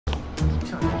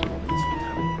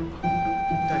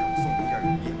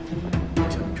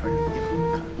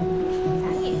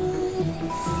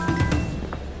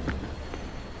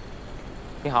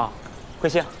好，贵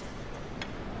姓？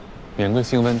免贵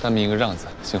姓温，单名一个让字，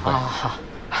幸会。好，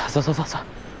走。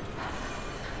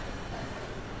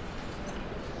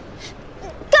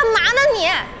干嘛呢你？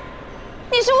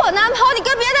你是我男朋友，你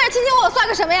跟别的人卿卿我我算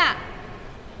个什么呀？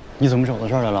你怎么找到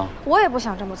这儿来了？我也不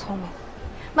想这么聪明，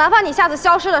麻烦你下次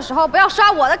消失的时候不要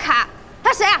刷我的卡。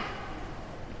他谁啊？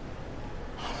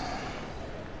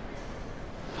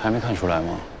还没看出来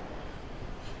吗？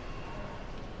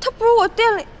他不是我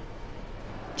店里，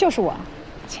就是我，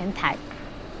前台。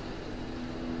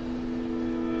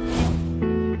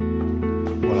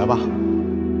我来吧。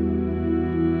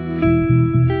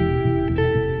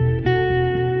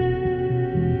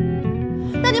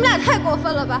那你们俩太过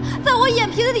分了吧，在我眼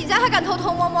皮子底下还敢偷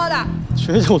偷摸摸的。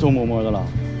谁偷偷摸摸的了？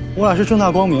我俩是正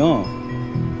大光明。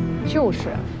就是，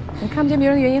你看不见别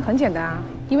人的原因很简单啊，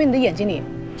因为你的眼睛里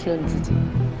只有你自己。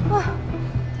啊，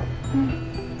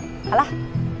好了，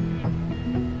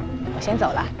我先走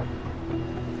了。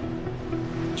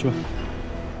去吧。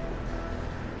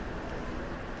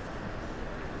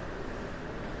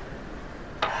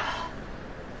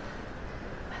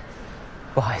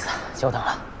不好意思，久等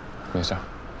了。没事。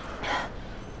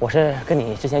我是跟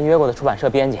你之前约过的出版社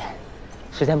编辑，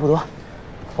时间不多，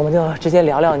我们就直接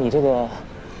聊聊你这个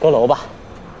阁楼吧。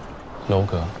楼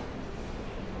阁。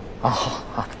啊，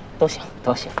好，都行。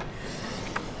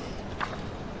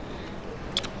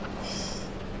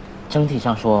整体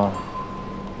上说，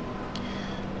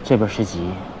这本诗集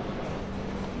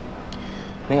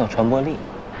没有传播力。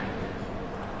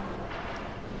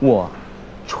我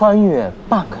穿越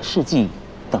半个世纪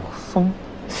等风，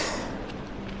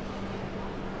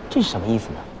这是什么意思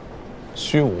呢？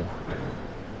虚无。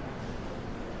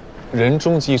人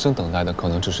终其一生等待的可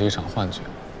能只是一场幻觉。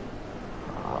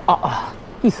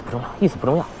意思不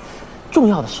重要，重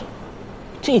要的是，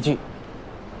这句，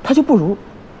它就不如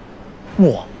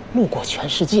我路过全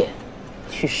世界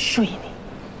去睡你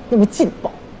那么劲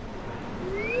爆。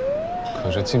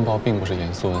可是劲爆并不是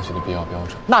严肃文学的必要标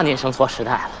准。那您生错时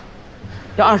代了，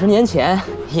要20年前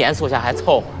严肃下还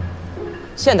凑合，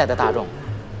现在的大众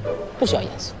不需要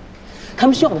严肃，他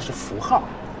们需要的是符号，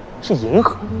是迎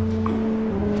合。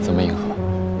怎么迎合？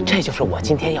这就是我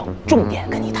今天要重点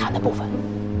跟你谈的部分。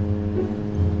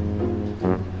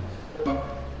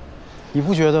你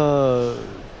不觉得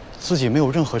自己没有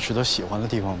任何值得喜欢的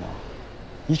地方吗？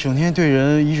你整天对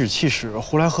人颐指气使、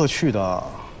呼来喝去的，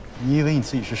你以为你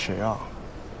自己是谁啊？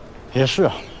也是，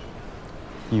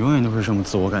你永远都是这么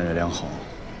自我感觉良好。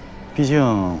毕竟，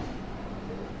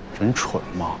人蠢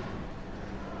嘛。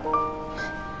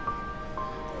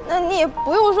那你也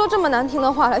不用说这么难听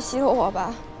的话来奚落我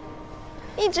吧。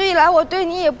一直以来我对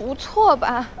你也不错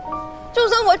吧。就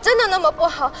算我真的那么不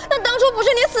好，那当初不是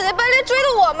你死乞白赖追的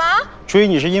我吗？追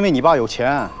你是因为你爸有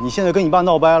钱，你现在跟你爸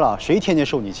闹掰了，谁天天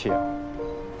受你气？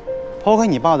抛开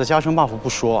你爸的加成 buff 不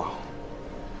说，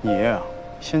你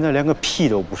现在连个屁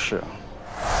都不是。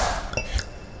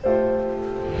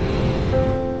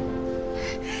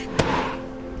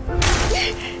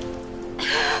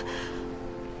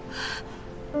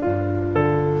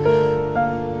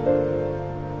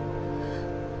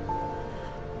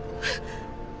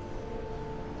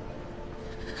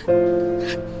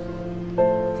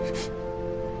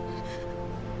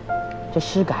这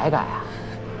诗改啊，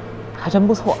还真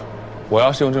不错。我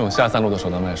要是用这种下三路的手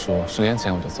段卖书，10年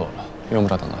前我就做了，用不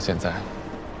着等到现在。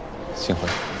幸会。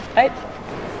哎，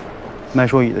卖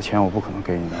桌椅的钱我不可能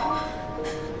给你的，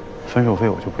分手费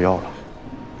我就不要了。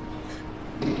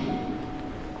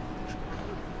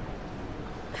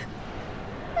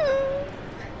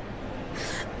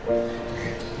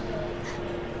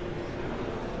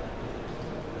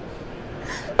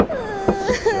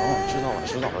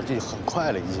知道了，这很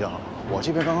快了已经。我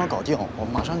这边刚刚搞定，我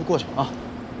马上就过去啊。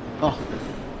哎，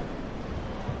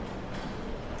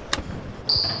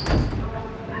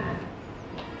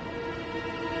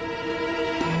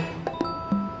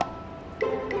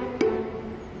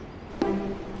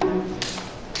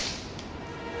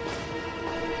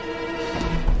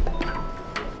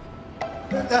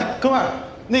哥们儿，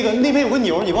那边有个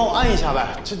钮，你帮我按一下呗。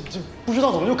这不知道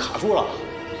怎么就卡住了。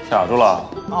卡住了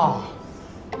啊？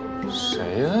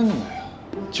谁摁的呀？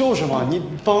就是嘛，你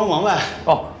帮帮忙呗。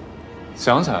哦，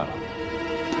想起来了，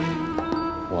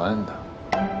我摁的。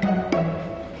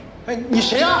哎，你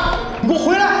谁呀？你给我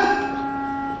回来！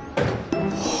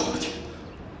我天，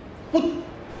我。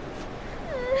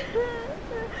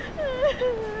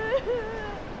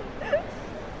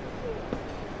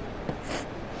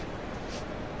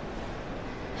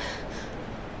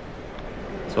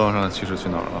昨晚上的骑士去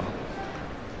哪儿了？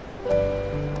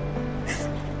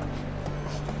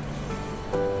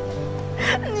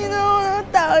你能不能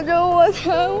打看着我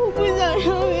惨，我不想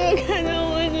让别人看着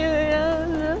我这个样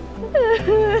子。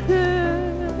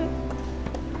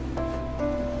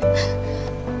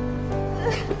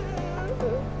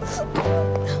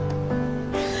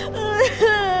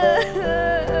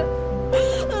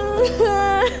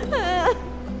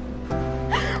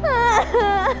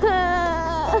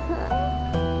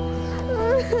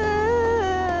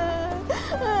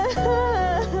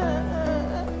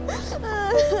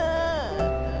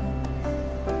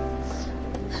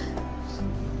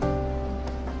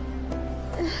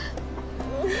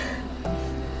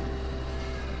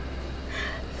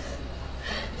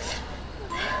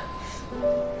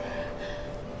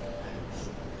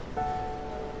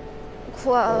哭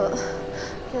完了，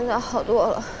现在好多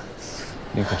了。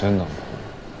你可真能哭。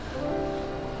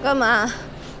干嘛？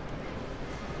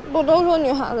不都说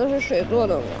女孩子是水做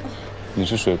的吗？你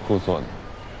是水库做的。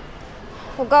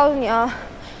我告诉你啊，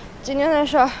今天的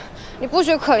事儿，你不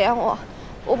许可怜我，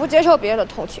我不接受别人的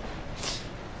同情。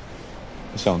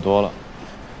你想多了。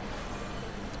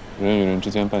人与人之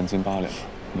间半斤八两，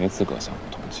没资格相互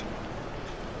同情。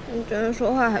你这人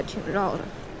说话还挺绕的。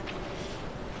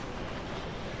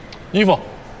衣服。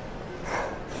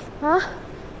啊？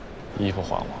衣服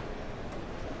还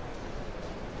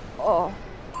我。哦。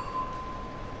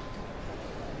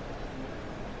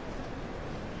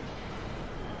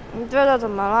你这个怎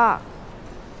么了？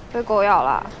被狗咬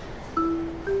了？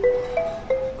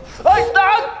哎，打！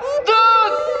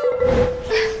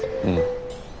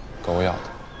狗咬的。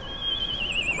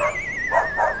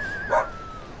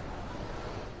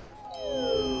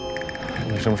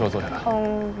你什么时候坐下来？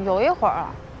有一会儿了。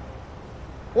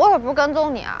我可不是跟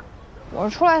踪你啊，我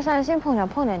是出来散心，碰见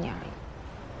你而已。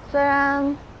虽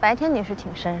然白天你是挺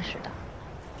绅士的，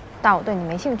但我对你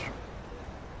没兴趣。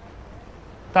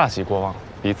大喜过望，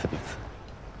彼此彼此。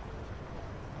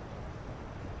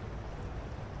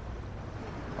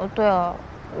哦，对了，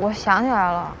我想起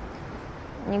来了，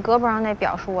你胳膊上那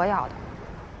表是我咬的。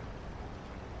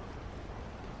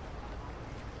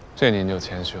这您就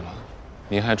谦虚了，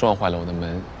您还撞坏了我的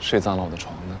门，睡脏了我的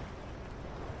床呢。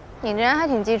你这人还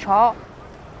挺记仇。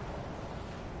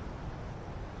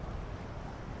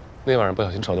那晚上不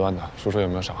小心扯断的，叔叔有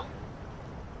没有赏？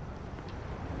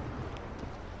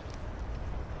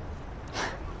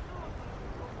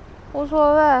无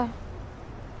所谓，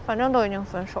反正都已经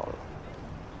分手了。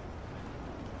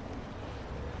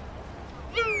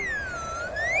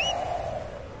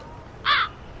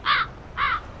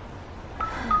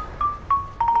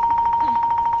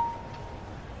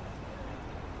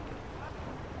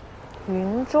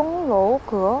云中楼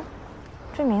阁，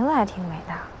这名字还挺美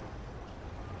的。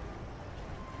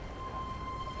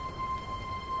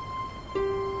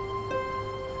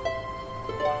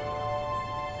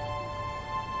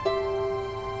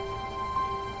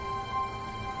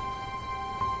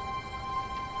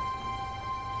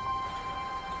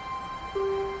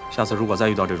下次如果再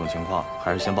遇到这种情况，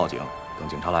还是先报警，等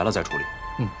警察来了再处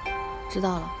理。知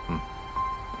道了。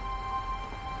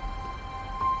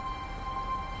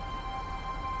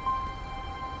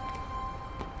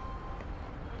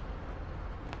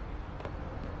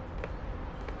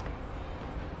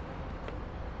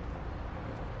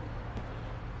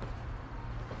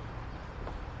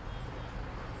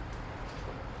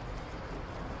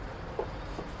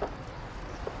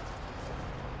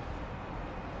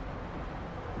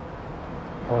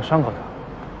我伤口疼，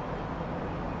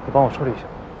你帮我处理一下。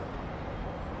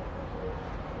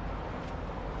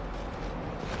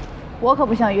我可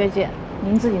不想约见，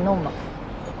您自己弄吧。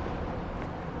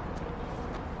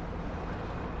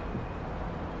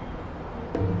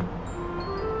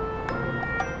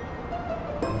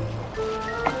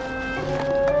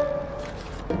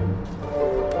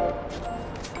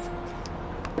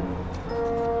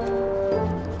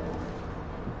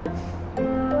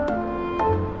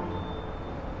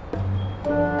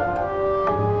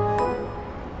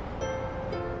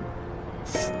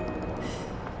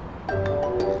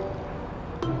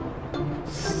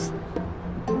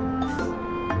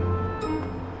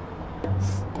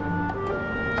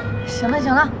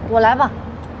行了，我来吧。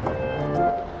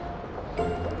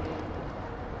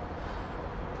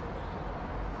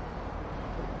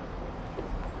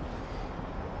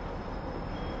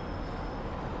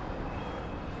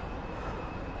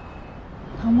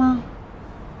疼吗？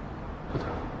不疼。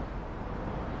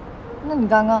那你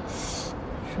刚刚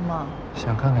什么？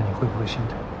想看看你会不会心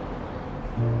疼。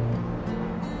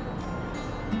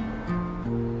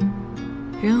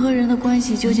人和人的关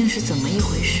系究竟是怎么一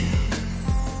回事？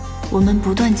我们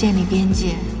不断建立边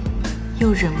界，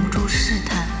又忍不住试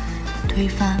探、推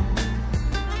翻。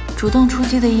主动出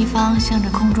击的一方向着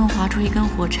空中划出一根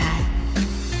火柴，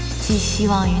寄希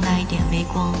望于那一点微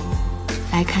光，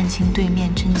来看清对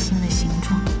面真心的形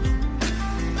状。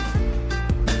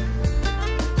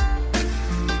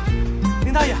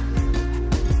林大爷，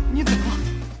你怎么了？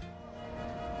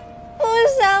不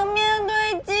想面对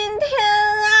今天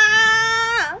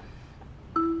啊！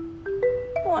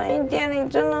万一店里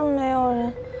真的没有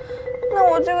人，那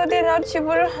我这个店长岂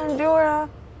不是很丢人？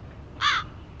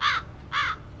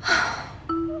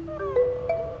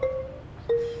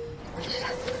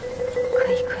可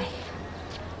以，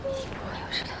不会有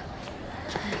事的。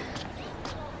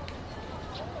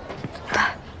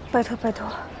拜托，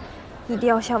一定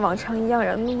要像往常一样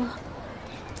人路了，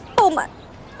爆满。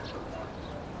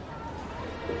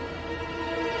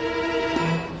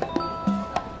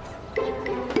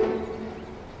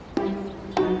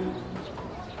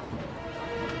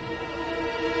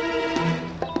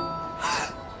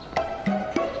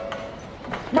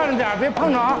慢着点，别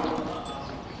碰着啊！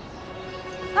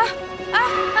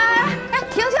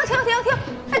停！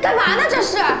哎，干嘛呢？这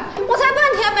是，我才半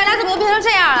天没来，怎么就变成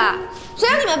这样了？谁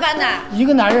让你们搬的？一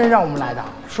个男人让我们来的，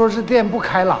说是店不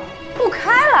开了。不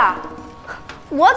开了？我